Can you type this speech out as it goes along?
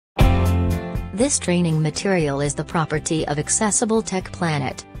This training material is the property of Accessible Tech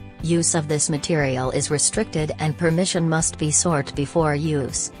Planet. Use of this material is restricted and permission must be sought before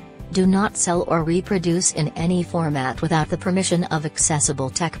use. Do not sell or reproduce in any format without the permission of Accessible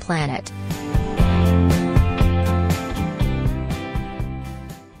Tech Planet.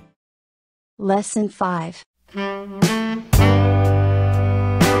 Lesson 5.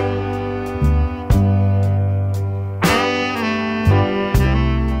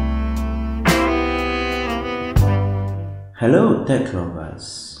 Hello tech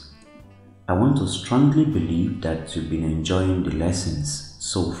lovers, I want to strongly believe that you've been enjoying the lessons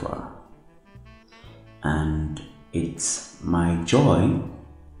so far, and it's my joy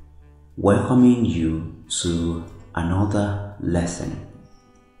welcoming you to another lesson.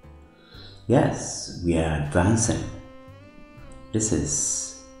 Yes, we are advancing. This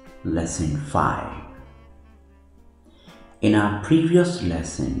is lesson 5. In our previous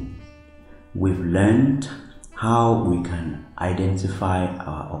lesson, we've learned how we can identify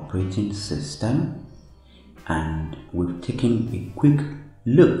our operating system, and we've taken a quick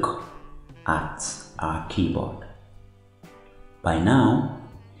look at our keyboard. By now,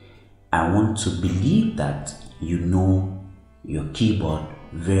 I want to believe that you know your keyboard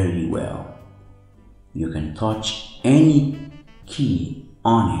very well. You can touch any key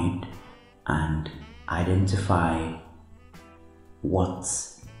on it and identify what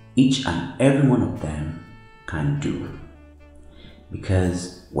each and every one of them can do,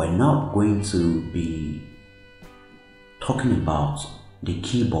 because we're not going to be talking about the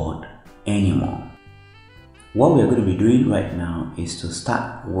keyboard anymore. What we're going to be doing right now is to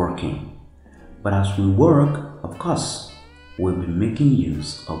start working, but as we work, of course, we'll be making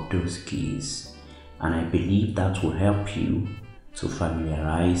use of those keys, and I believe that will help you to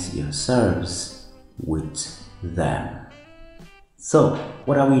familiarize yourselves with them. So,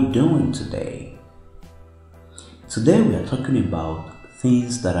 what are we doing today? Today we are talking about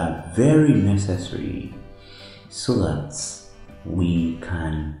things that are very necessary so that we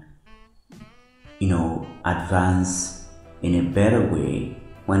can, advance in a better way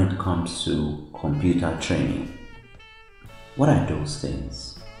when it comes to computer training. What are those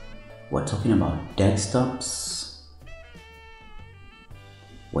things? We're talking about desktops.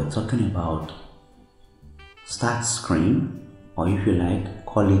 We're talking about start screen, or if you like,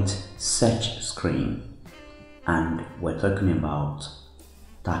 call it search screen. And we're talking about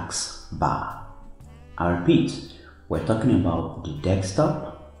taskbar. I repeat, we're talking about the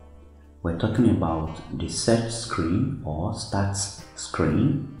desktop, we're talking about the search screen or start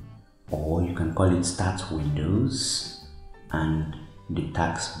screen, or you can call it start windows, and the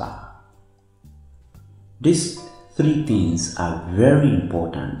taskbar. These three things are very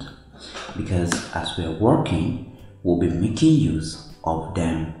important because as we're working, we'll be making use of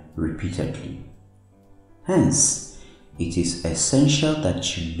them repeatedly. Hence, it is essential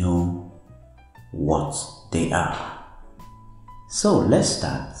that you know what they are. So let's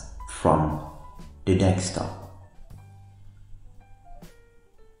start from the desktop.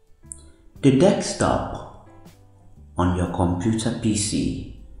 The desktop on your computer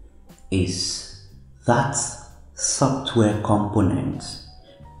PC is that software component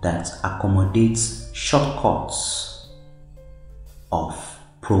that accommodates shortcuts of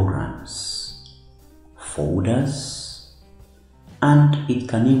programs, folders, and it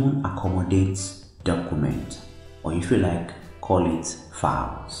can even accommodate documents, or if you like, call it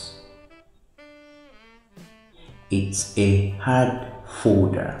files. It's a hard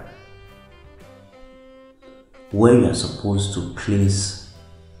folder where you're supposed to place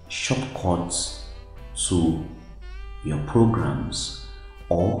shortcuts to your programs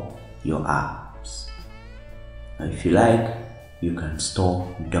or your apps. Now, if you like, you can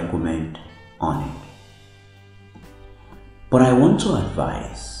store document on it. But I want to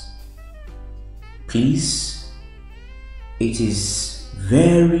advise, please, it is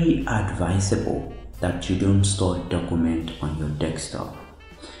very advisable that you don't store a document on your desktop,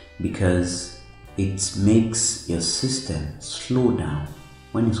 because it makes your system slow down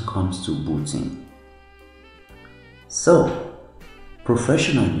when it comes to booting. So,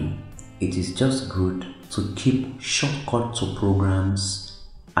 professionally, it is just good to keep shortcuts to programs,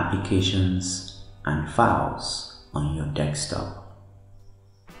 applications, and files on your desktop.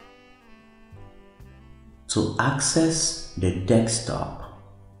 To access the desktop,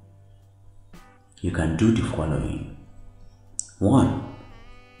 you can do the following. 1.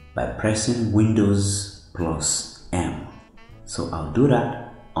 By pressing Windows plus M. So I'll do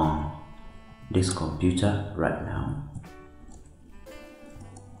that on this computer right now.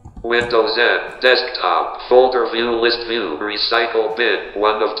 Windows N, desktop, folder view, list view, recycle bin,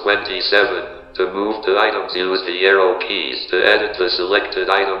 1 of 27. To move the items, use the arrow keys. To edit the selected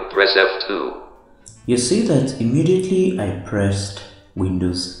item, press F2. You see that immediately I pressed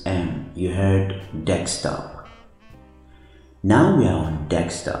Windows M, you heard desktop. Now we are on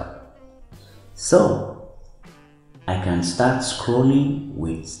desktop. So I can start scrolling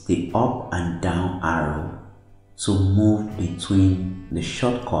with the up and down arrow to move between the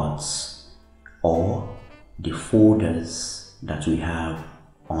shortcuts or the folders that we have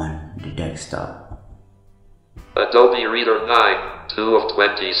on the desktop. Adobe Reader 9, 2 of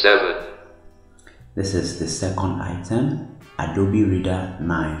 27. This is the second item, Adobe Reader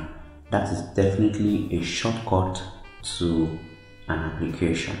 9. That is definitely a shortcut to an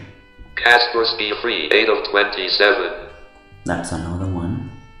application. Kaspersky Free, 8 of 27. That's another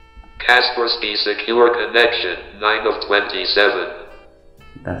one. Kaspersky Secure Connection, 9 of 27.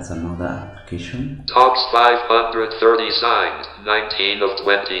 That's another application. Talks 530 signed, 19 of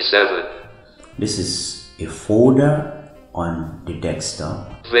 27. This is a folder on the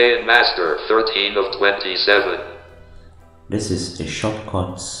desktop. Vein Master, 13 of 27. This is a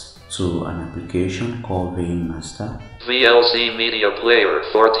shortcut to an application called Vein Master. VLC Media Player,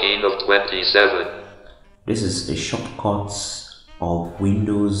 14 of 27. This is a shortcut of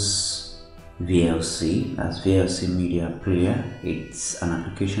Windows VLC, that's VLC Media Player. It's an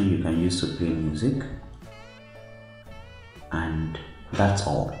application you can use to play music. And that's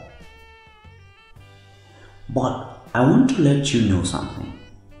all. But I want to let you know something.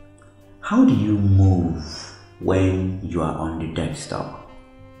 How do you move when you are on the desktop?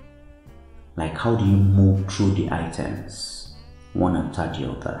 Like, how do you move through the items one after the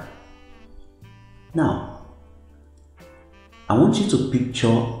other? Now, I want you to picture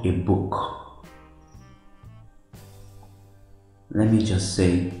a book. Let me just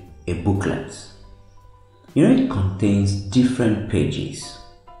say a booklet. You know, it contains different pages.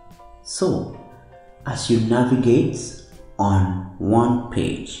 So, as you navigate on one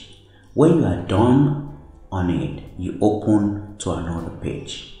page, when you are done on it, you open to another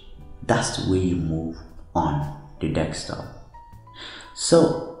page. That's the way you move on the desktop.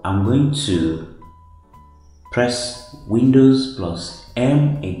 So, I'm going to press Windows plus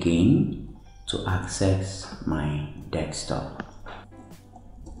M again to access my desktop.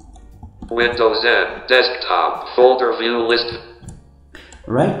 Windows M, Desktop, Folder View List.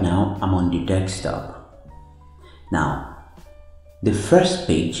 Right now, I'm on the desktop. Now, the first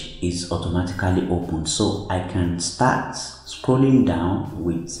page is automatically open, so I can start scrolling down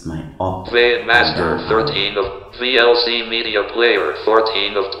with my up. Vein Master, 13 of VLC Media Player,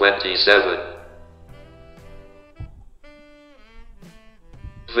 14 of 27.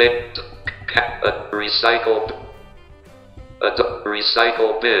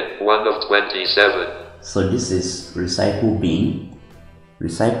 Recycle bin, 1 of 27. So this is recycle bin.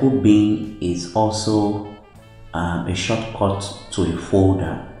 Recycle bin is also a shortcut to a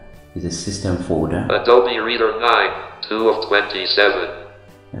folder. It's a system folder. Adobe Reader 9, 2 of 27.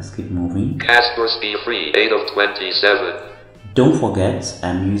 Let's keep moving. Kaspersky Free, 8 of 27. Don't forget,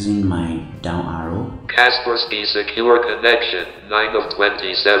 I'm using my down arrow. Kaspersky Secure Connection, 9 of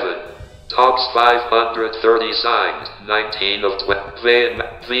 27. Talks 530 signed, 19 of 20.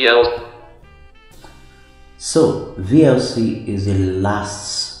 VLC. So VLC is the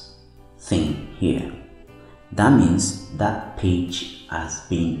last thing here. That means that page has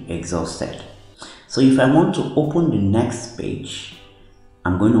been exhausted. So if I want to open the next page,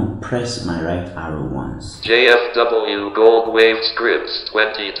 I'm going to press my right arrow once. JFW Gold Wave Scripts,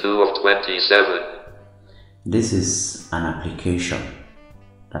 22 of 27. This is an application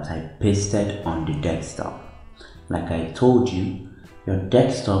that I pasted on the desktop. Like I told you, your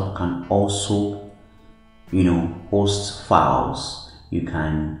desktop can also, host files. You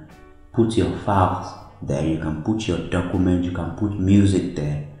can put your files there, you can put your document, you can put music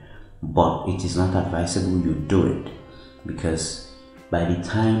there, but it is not advisable you do it, because by the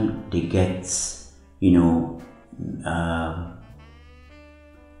time they get,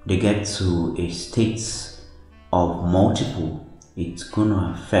 they get to a state of multiple, it's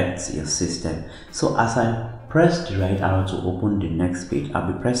gonna affect your system. So as I press the right arrow to open the next page,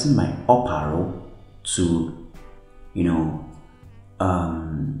 I'll be pressing my up arrow to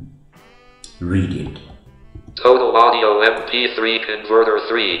read it. Total Audio MP3 Converter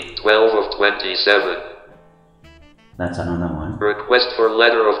 3, 12 of 27. That's another one. Request for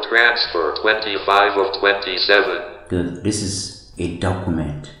letter of transfer, 25 of 27. Good. This is a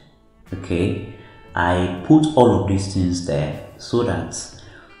document. Okay. I put all of these things there so that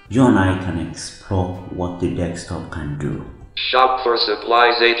you and I can explore what the desktop can do. Shop for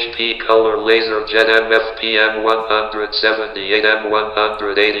supplies HP Color Laser Jet MFPM 178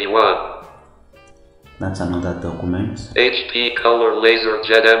 M181. That's another document. HP Color Laser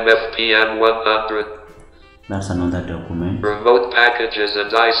Jet MFPM 100. That's another document. Remote Packages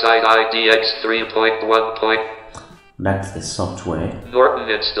and iSight IDX 3.1. That's the software. Norton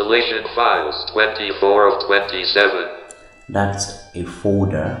Installation Files 24 of 27. That's a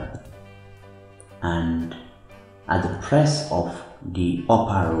folder, and at the press of the up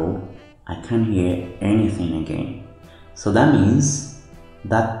arrow I can't hear anything again. So that means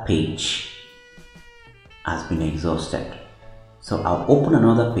that page has been exhausted. So I'll open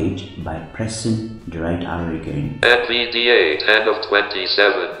another page by pressing the right arrow again. NVDA 10 of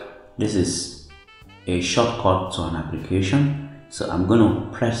 27. This is a shortcut to an application, so I'm going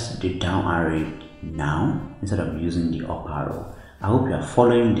to press the down arrow now instead of using the up arrow. I hope you are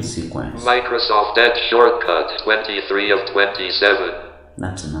following the sequence. Microsoft Edge shortcut 23 of 27.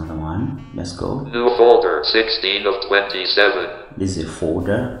 That's another one. Let's go. New folder 16 of 27. This is a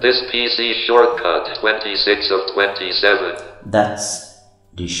folder. This PC shortcut 26 of 27. That's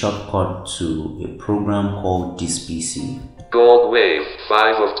the shortcut to a program called This PC. Gold Wave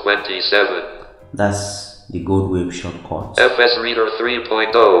 5 of 27. That's the Gold Wave shortcut. FS Reader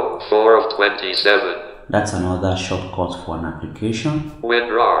 3.0 4 of 27. That's another shortcut for an application.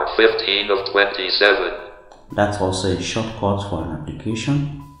 WinRAR 15 of 27. That's also a shortcut for an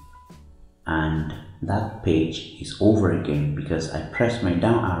application. And that page is over again because I pressed my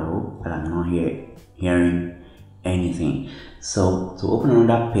down arrow and I'm not hearing anything. So to open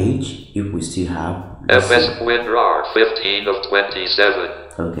another page, if we still have FS WinRAR 15 of 27.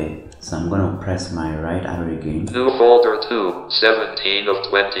 Okay, so I'm going to press my right arrow again. New folder 2 17 of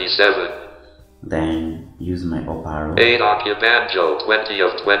 27. Then use my up arrow. Banjo 20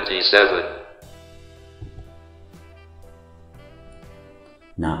 of 27.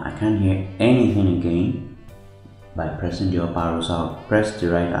 Now I can't hear anything again by pressing the up arrow, so I'll press the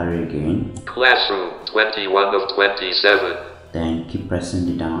right arrow again. Classroom 21 of 27. Then keep pressing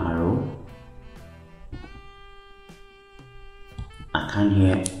the down arrow. I can't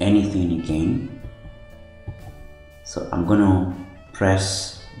hear anything again, so I'm gonna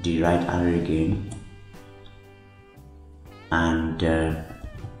press the right arrow again and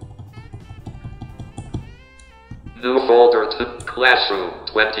new folder to Classroom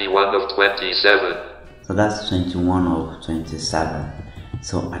 21 of 27. So that's 21 of 27.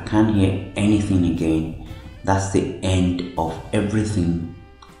 So I can't hear anything again. That's the end of everything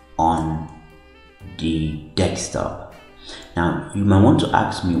on the desktop. Now you might want to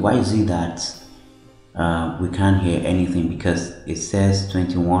ask me, why is it that we can't hear anything? Because it says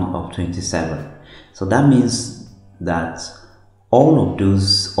 21 of 27. So that means that all of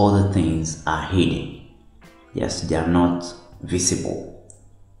those other things are hidden. Yes, they are not visible.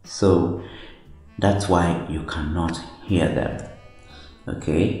 So that's why you cannot hear them.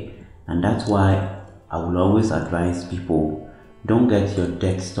 Okay, and that's why I will always advise people, don't get your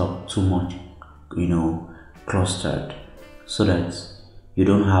desktop too much, clustered, so that you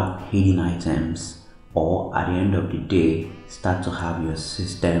don't have hidden items, or at the end of the day start to have your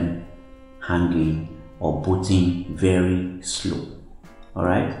system hanging or booting very slow.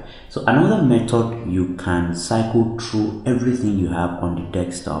 Alright, so another method you can cycle through everything you have on the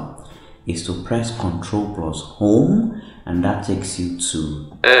desktop is to press Ctrl plus Home, and that takes you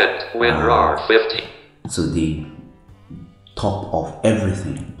to WinRAR 50. to the top of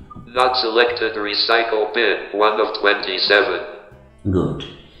everything. Not selected recycle bin 1 of 27. Good.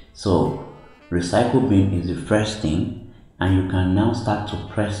 So recycle bin is the first thing, and you can now start to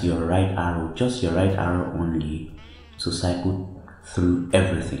press your right arrow, just your right arrow only, to cycle through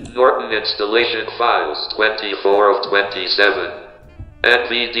everything. Norton Installation Files 24 of 27.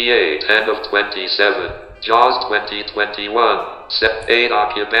 NVDA 10 of 27. JAWS 2021. Set 8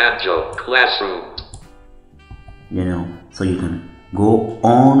 Banjo. Classroom. So you can go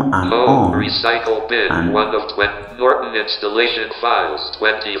on and on. Recycle bin and 1 of 20. Norton Installation Files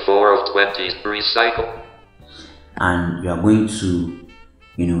 24 of 20. Recycle. And you are going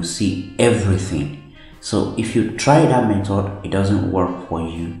to, see everything. So if you try that method, it doesn't work for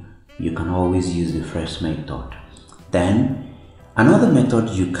you, you can always use the first method. Then another method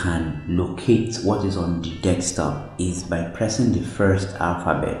you can locate what is on the desktop is by pressing the first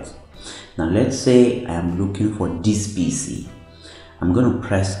alphabet. Now let's say I am looking for this PC. I'm going to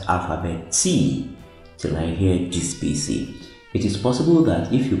press alphabet T till I hear this PC. It is possible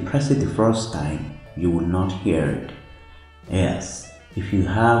that if you press it the first time, you will not hear it. Yes. If you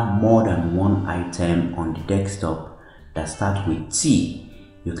have more than one item on the desktop that start with T,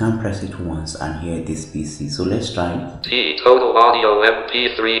 you can press it once and hear this PC. So let's try it. T Total Audio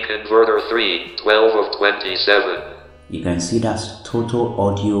MP3 Converter 3 12 of 27. You can see that's total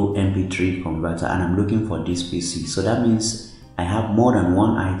audio MP3 converter, and I'm looking for this PC. So that means I have more than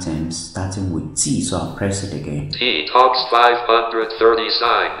one item starting with T, so I'll press it again. T talks 530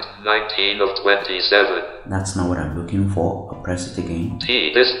 signed, 19 of 27. That's not what I'm looking for. I'll press it again.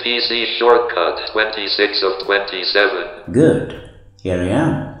 T this PC shortcut, 26 of 27. Good. Here I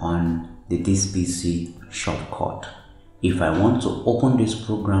am on the This PC shortcut. If I want to open this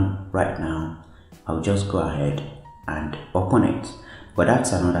program right now, I'll just go ahead and open it. But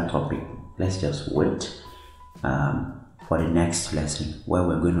that's another topic. Let's just wait for the next lesson where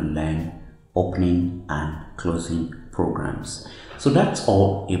we're going to learn opening and closing programs. So that's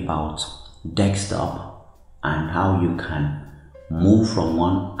all about desktop and how you can move from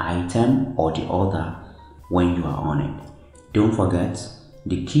one item or the other when you are on it. Don't forget,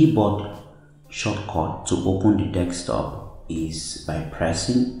 the keyboard shortcut to open the desktop is by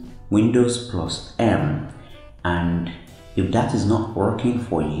pressing Windows plus M, and if that is not working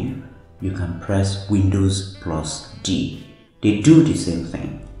for you, you can press Windows plus D. They do the same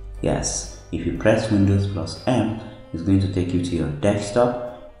thing. Yes, if you press Windows plus M, it's going to take you to your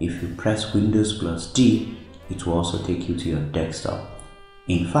desktop. If you press Windows plus D, it will also take you to your desktop.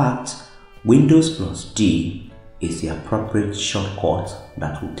 In fact, Windows plus D is the appropriate shortcut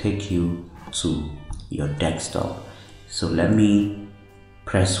that will take you to your desktop. So let me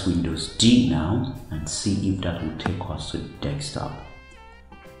press Windows D now and see if that will take us to the desktop.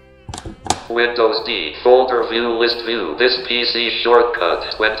 Windows D, folder view, list view, this PC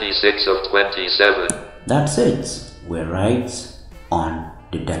shortcut, 26 of 27. That's it. We're right on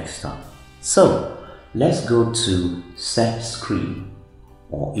the desktop. So let's go to set screen,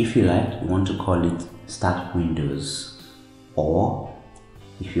 or if you like, you want to call it start Windows, or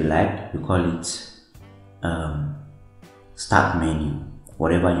if you like, you call it start menu,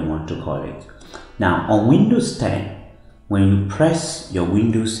 whatever you want to call it. Now on Windows 10, when you press your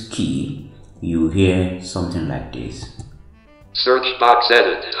Windows key, you hear something like this. Search box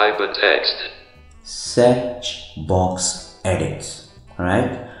edit, type in text. Search box edit.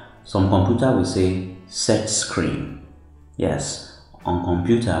 Alright? Some computer will say set screen. Yes, on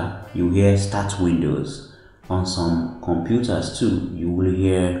computer you hear start Windows. On some computers too, you will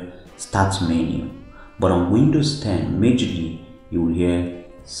hear start menu. But on Windows 10, majorly you will hear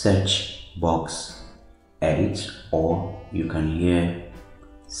search box edit, or you can hear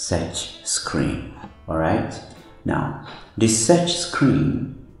search screen. Alright, now the search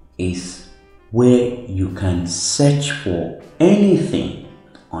screen is where you can search for anything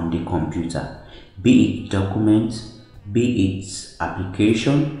on the computer, be it document, be it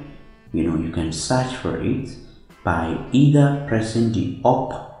application. You can search for it by either pressing the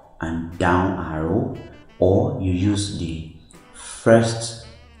up and down arrow, or you use the first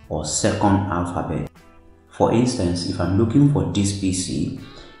or second alphabet. For instance, if I'm looking for this PC,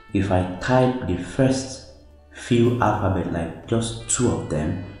 if I type the first few alphabet, like just two of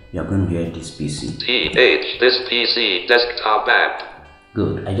them, you're going to hear this PC. TH, this PC, desktop app.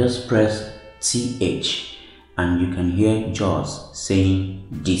 Good. I just press TH and you can hear JAWS saying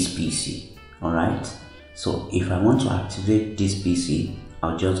this PC. Alright. So if I want to activate this PC,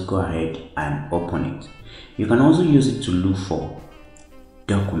 I'll just go ahead and open it. You can also use it to look for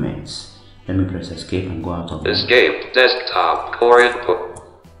documents. Let me press escape and go out of it. Escape, desktop, core input.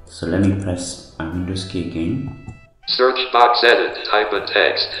 So let me press my Windows key again. Search box edit, type in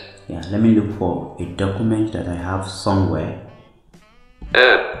text. Yeah, let me look for a document that I have somewhere.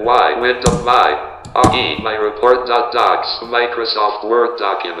 M-Y, window Y, my report.docs, Microsoft Word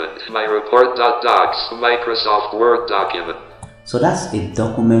document, my report.docs, Microsoft Word document. So that's a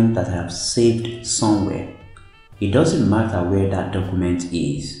document that I have saved somewhere. It doesn't matter where that document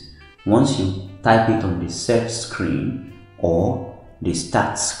is. Once you type it on the search screen or the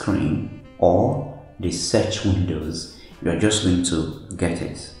start screen or the search windows, you're just going to get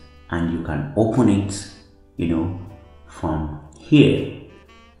it, and you can open it, from here.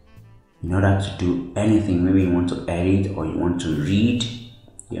 In order to do anything, maybe you want to edit or you want to read,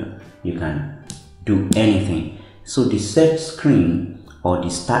 you can do anything. So the search screen or the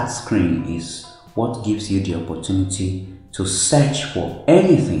start screen is what gives you the opportunity to search for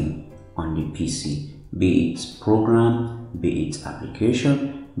anything on the PC, be it program, be it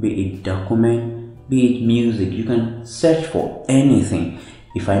application, be it document, be it music. You can search for anything.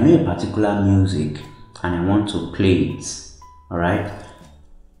 If I know a particular music and I want to play it, alright,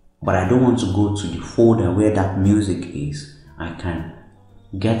 but I don't want to go to the folder where that music is, I can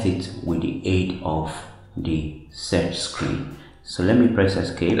get it with the aid of the search screen. So let me press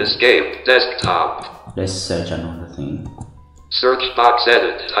escape. Escape, desktop. Let's search another thing. Search box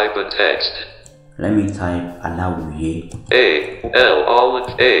edit, type in text. let me type Alawuye. A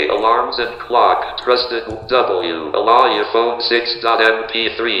alarms and clock. Trusted W Alaya phone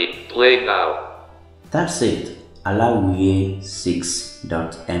 6.mp3. Play now. That's it. Alawuye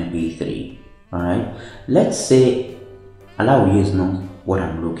 6.mp3. Alright. Let's say Alawuye is not what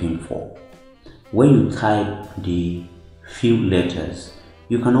I'm looking for. When you type the few letters,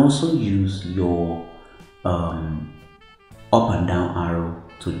 you can also use your up and down arrow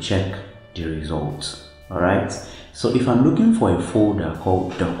to check the results. Alright, so if I'm looking for a folder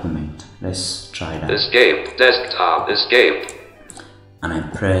called document, let's try that. Escape, desktop, escape. And I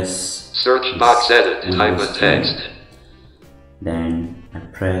press search box, edit, type a text. Then I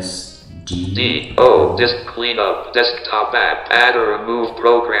press D. Disk cleanup, desktop app, add or remove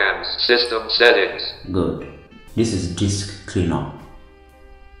programs, system settings. Good. This is disk cleanup.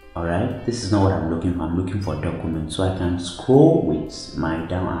 Alright, this is not what I'm looking for. I'm looking for documents, so I can scroll with my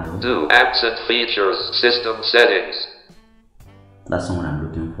down arrow. Do apps and features, system settings. That's not what I'm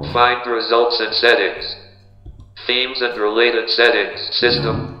looking for. Find results and settings. Themes and related settings,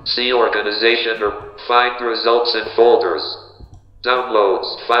 system, see organization or find results in folders.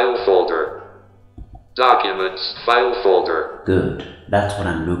 Downloads, file folder. Documents, file folder. Good, that's what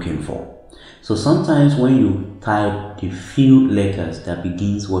I'm looking for. So sometimes when you type the few letters that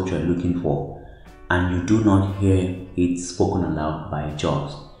begins what you're looking for and you do not hear it spoken aloud by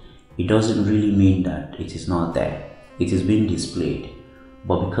JAWS, it doesn't really mean that it is not there. It is being displayed.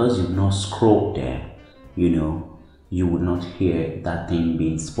 But because you've not scrolled there, you would not hear that thing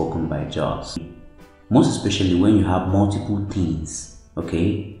being spoken by JAWS. Most especially when you have multiple things,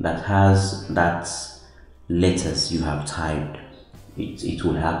 okay, that has that letters you have typed. It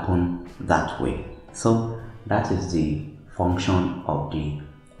will happen that way. So that is the function of the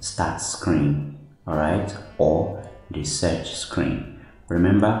start screen, alright, or the search screen.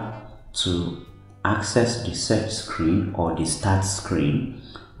 Remember, to access the search screen or the start screen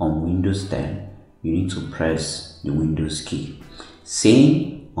on Windows 10, you need to press the Windows key.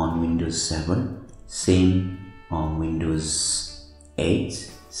 Same on Windows 7, same on Windows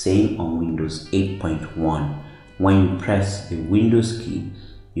 8, same on Windows 8.1. When you press the Windows key,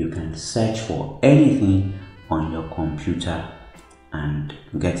 you can search for anything on your computer and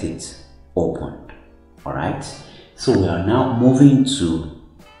get it opened. Alright, so we are now moving to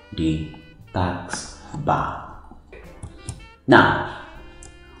the task bar. Now,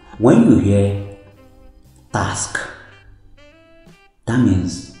 when you hear task, that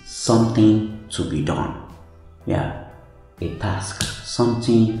means something to be done. Yeah, a task,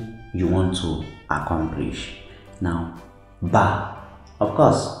 something you want to accomplish. Now, bar, of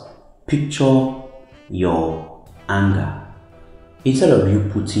course, picture your hanger. Instead of you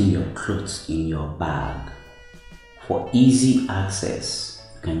putting your clothes in your bag, for easy access,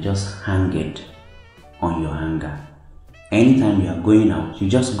 you can just hang it on your hanger. Anytime you are going out, you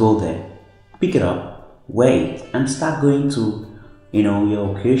just go there, pick it up, wear it, and start going to,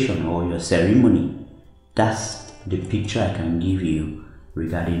 your occasion or your ceremony. That's the picture I can give you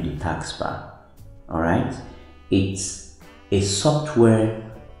regarding the taskbar. Alright, it's a software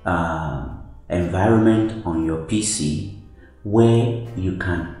environment on your PC where you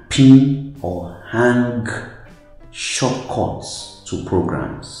can pin or hang shortcuts to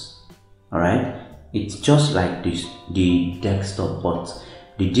programs. Alright, it's just like the desktop, but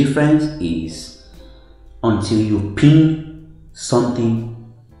the difference is until you pin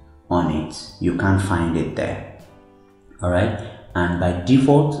something on it, you can't find it there. Alright, and by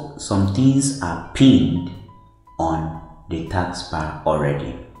default, some things are pinned on the taskbar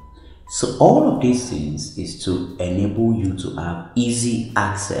already. So all of these things is to enable you to have easy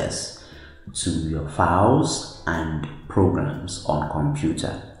access to your files and programs on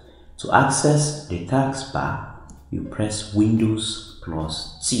computer. To access the taskbar, you press Windows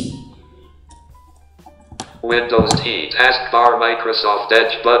plus T. Windows T, taskbar, Microsoft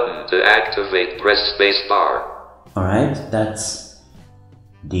Edge button. To activate, press spacebar. Alright, that's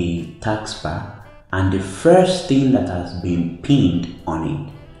the taskbar, and the first thing that has been pinned on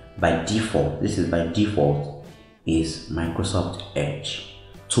it by default, this is by default, is Microsoft Edge.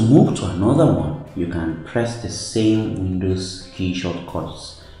 To move to another one, you can press the same Windows key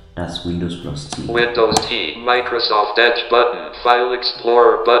shortcuts. That's Windows plus T. Windows T, Microsoft Edge button, File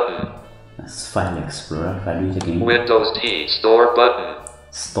Explorer button. That's File Explorer. If I do it again. Windows T, Store button.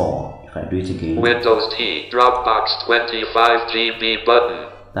 Store. If I do it again. Windows T, Dropbox 25 GB button.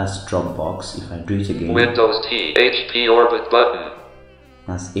 That's Dropbox. If I do it again. Windows T, HP Orbit button.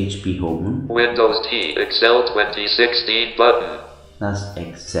 That's HP Home. Windows T, Excel 2016 button. That's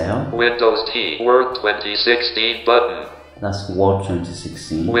Excel. Windows T, Word 2016 button. That's Word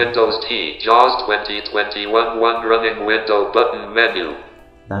 2016. Windows T, JAWS 2021 one running window button menu.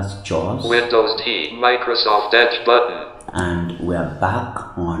 That's JAWS. Windows T, Microsoft Edge button. And we are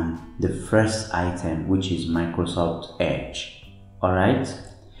back on the first item, which is Microsoft Edge. Alright?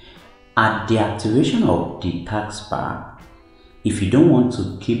 At the activation of the taskbar, if you don't want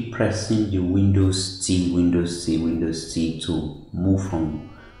to keep pressing the Windows T to move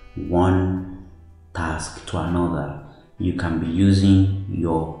from one task to another, you can be using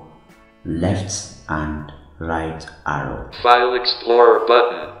your left and right arrow. File Explorer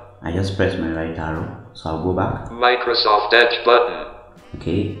button. I just press my right arrow, so I'll go back. Microsoft Edge button.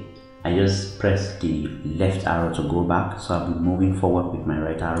 Okay, I just press the left arrow to go back, so I'll be moving forward with my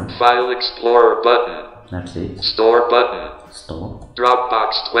right arrow. File Explorer button. That's it. Store button. Store.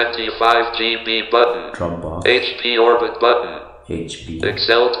 Dropbox 25 GB button. Dropbox. HP Orbit button. HP.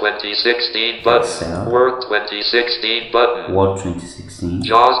 Excel 2016 button. Excel. Word 2016 button. Word 2016.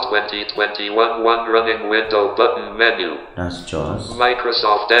 JAWS 2021 one running window button menu. That's JAWS.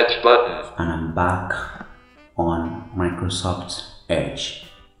 Microsoft Edge button. And I'm back on Microsoft Edge.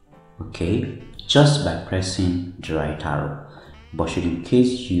 Okay, just by pressing the right arrow. But should in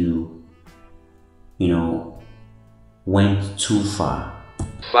case you went too far,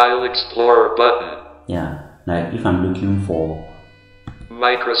 File Explorer button. Yeah, like if I'm looking for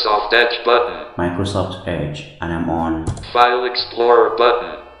Microsoft Edge button. Microsoft Edge and I'm on File Explorer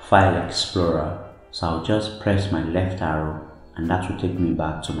button. File Explorer, so I'll just press my left arrow and that will take me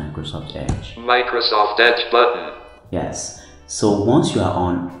back to Microsoft Edge. Microsoft Edge button. Yes, so once you are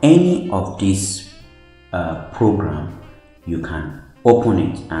on any of these program, you can open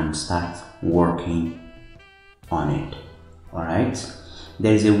it and start working on it. Alright,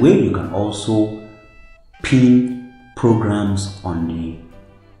 there is a way you can also pin programs on the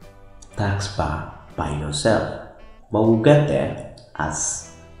taskbar by yourself, but we'll get there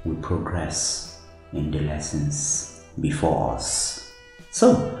as we progress in the lessons before us.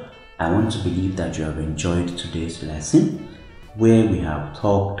 So I want to believe that you have enjoyed today's lesson, where we have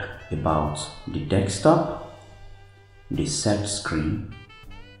talked about the desktop, the set screen,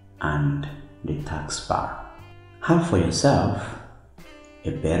 and the taskbar. Have for yourself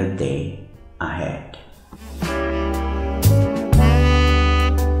a better day ahead.